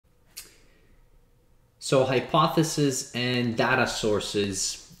So hypothesis and data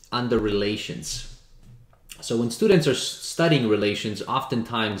sources under relations. So when students are studying relations,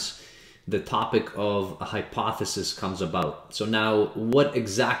 oftentimes the topic of a hypothesis comes about. So now, what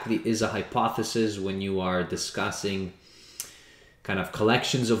exactly is a hypothesis when you are discussing kind of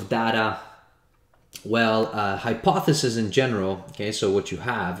collections of data? Well, hypothesis in general, okay, so what you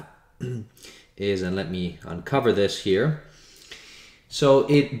have is, and let me uncover this here. So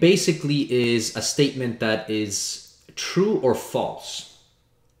it basically is a statement that is true or false.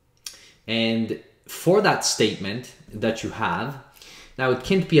 And for that statement that you have, now it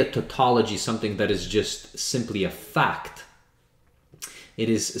can't be a tautology, something that is just simply a fact. It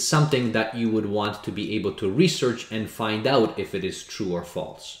is something that you would want to be able to research and find out if it is true or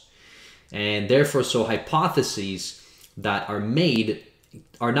false. And therefore, so hypotheses that are made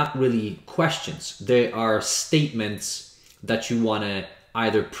are not really questions. They are statements that you want to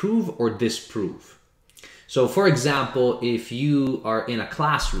either prove or disprove. So for example, if you are in a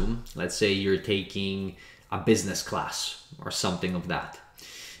classroom, let's say you're taking a business class or something of that,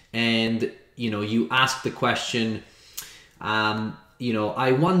 and you ask the question, I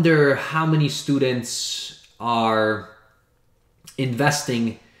wonder how many students are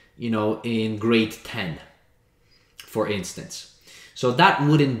investing in grade 10, for instance. So that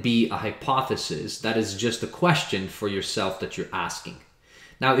wouldn't be a hypothesis. That is just a question for yourself that you're asking.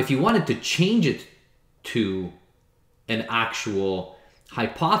 Now, if you wanted to change it to an actual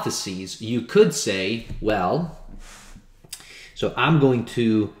hypothesis, you could say, well, so I'm going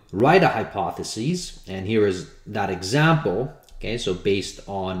to write a hypothesis, and here is that example, okay, so based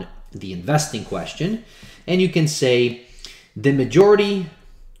on the investing question, and you can say the majority,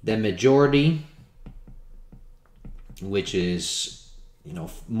 which is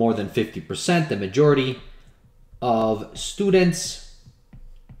more than 50%, the majority of students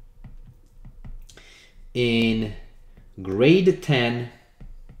in grade 10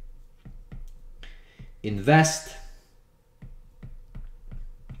 invest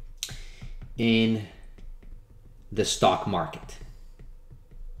in the stock market.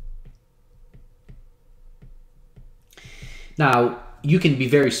 Now, you can be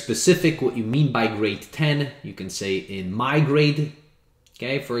very specific what you mean by grade 10. You can say in my grade,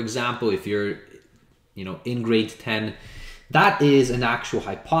 okay? For example, if you're, in grade 10, that is an actual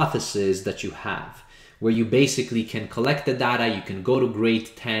hypothesis that you have, where you basically can collect the data. You can go to grade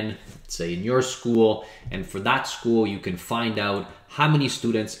 10, say in your school, and for that school, you can find out how many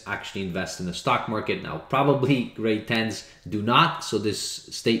students actually invest in the stock market. Now, probably grade 10s do not, so this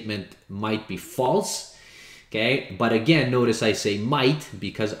statement might be false. Okay, but again, notice I say might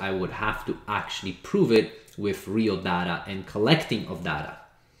because I would have to actually prove it with real data and collecting of data.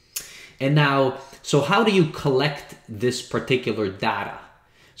 And now, so how do you collect this particular data?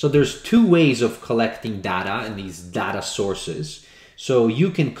 So there's two ways of collecting data in these data sources. So you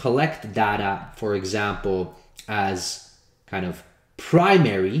can collect data, for example, as kind of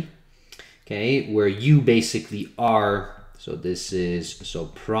primary, okay, where you basically are, so this is, so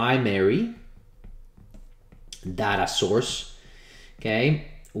primary data source, okay,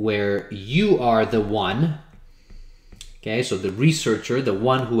 where you are the one, okay, so the researcher, the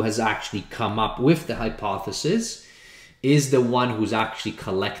one who has actually come up with the hypothesis, is the one who's actually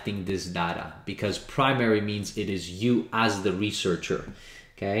collecting this data, because primary means it is you as the researcher,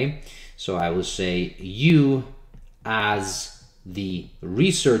 okay? So I will say you as the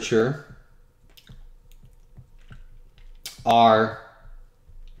researcher are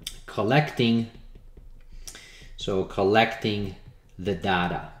collecting the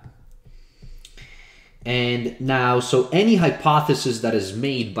data. And now, so any hypothesis that is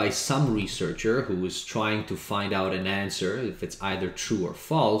made by some researcher who is trying to find out an answer, if it's either true or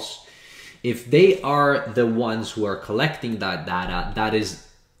false, if they are the ones who are collecting that data, that is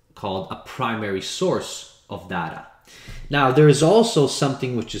called a primary source of data. Now, there is also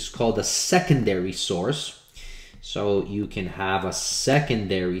something which is called a secondary source. So you can have a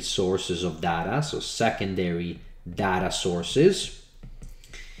secondary sources of data, so secondary data sources.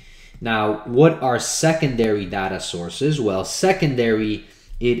 Now, what are secondary data sources? Well, secondary,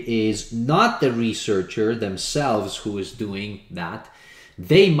 it is not the researcher themselves who is doing that.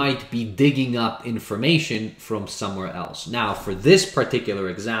 They might be digging up information from somewhere else. Now, for this particular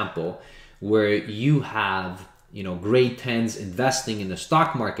example, where you have, grade 10s investing in the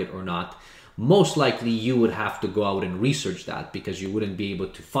stock market or not, most likely you would have to go out and research that because you wouldn't be able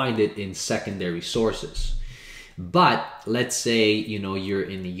to find it in secondary sources. But let's say, you're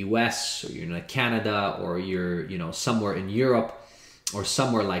in the US or you're in Canada or you're, somewhere in Europe or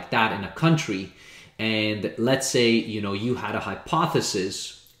somewhere like that in a country. And let's say, you had a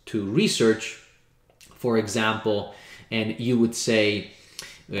hypothesis to research for example, and you would say,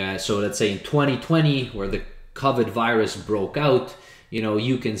 so let's say in 2020, where the COVID virus broke out, you know,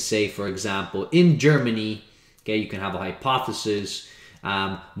 you can say, for example, in Germany, okay, you can have a hypothesis,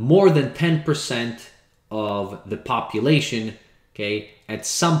 more than 10% of the population, okay, at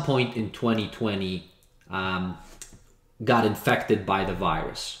some point in 2020 got infected by the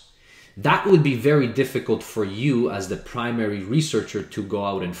virus. That would be very difficult for you as the primary researcher to go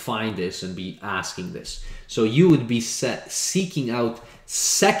out and find this and be asking this. So you would be seeking out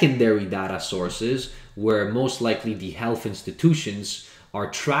secondary data sources where most likely the health institutions are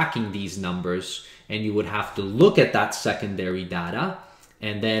tracking these numbers, and you would have to look at that secondary data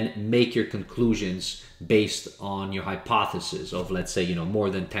and then make your conclusions based on your hypothesis of, let's say, you know, more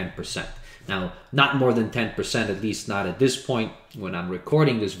than 10%. Now, not more than 10%, at least not at this point when I'm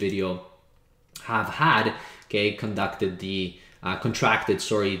recording this video, have had, okay, contracted the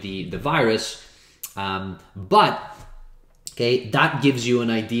virus, but okay, that gives you an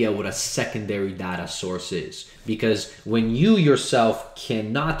idea what a secondary data source is, because when you yourself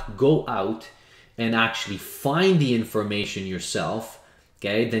cannot go out and actually find the information yourself,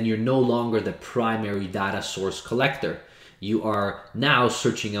 okay, then you're no longer the primary data source collector. You are now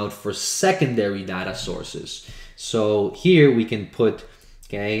searching out for secondary data sources. So here we can put,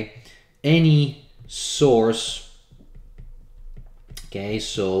 okay, any source, okay,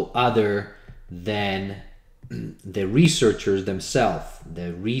 so other than the researchers themselves,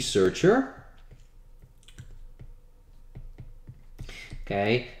 the researcher,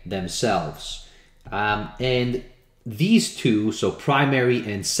 okay, themselves. And these two, so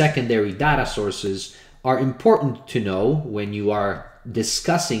primary and secondary data sources, are important to know when you are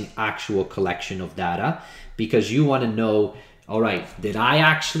discussing actual collection of data, because you want to know, all right, did I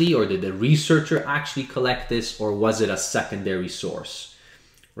actually, or did the researcher actually collect this, or was it a secondary source,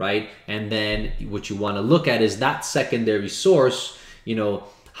 right? And then what you want to look at is that secondary source, you know,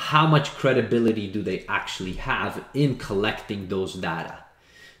 how much credibility do they actually have in collecting those data?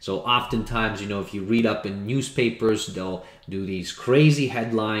 So oftentimes, you know, if you read up in newspapers, they'll do these crazy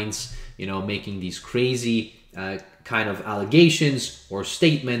headlines, you know, making these crazy kind of allegations or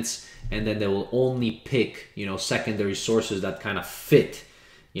statements, and then they will only pick, you know, secondary sources that kind of fit,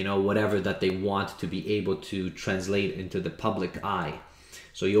 you know, whatever that they want to be able to translate into the public eye.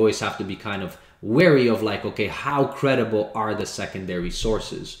 So you always have to be kind of wary of, like, okay, how credible are the secondary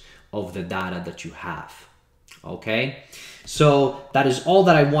sources of the data that you have? Okay, so that is all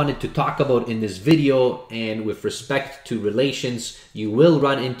that I wanted to talk about in this video. And with respect to relations, you will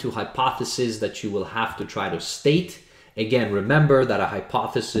run into hypotheses that you will have to try to state. Again, remember that a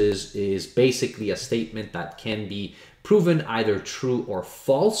hypothesis is basically a statement that can be proven either true or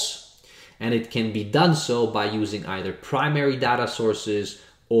false, and it can be done so by using either primary data sources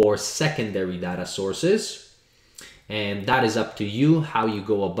or secondary data sources. And that is up to you how you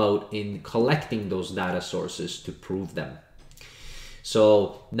go about in collecting those data sources to prove them.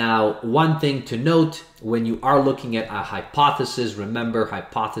 So now, one thing to note, when you are looking at a hypothesis, remember,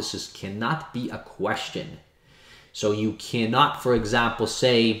 hypothesis cannot be a question. So you cannot, for example,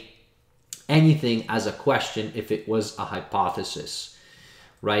 say anything as a question if it was a hypothesis,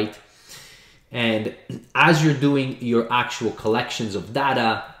 right? And as you're doing your actual collections of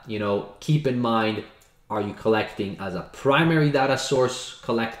data, you know, keep in mind, are you collecting as a primary data source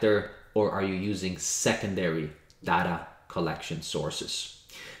collector, or are you using secondary data collection sources?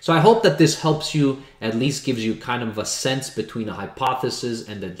 So I hope that this helps you, at least gives you kind of a sense between a hypothesis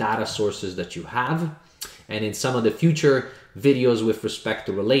and the data sources that you have. And in some of the future videos with respect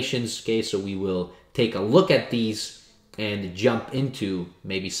to relations, okay, so we will take a look at these and jump into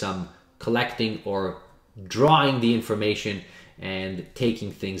maybe some collecting or drawing the information and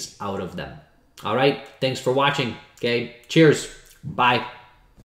taking things out of them. All right, thanks for watching. Okay, cheers. Bye.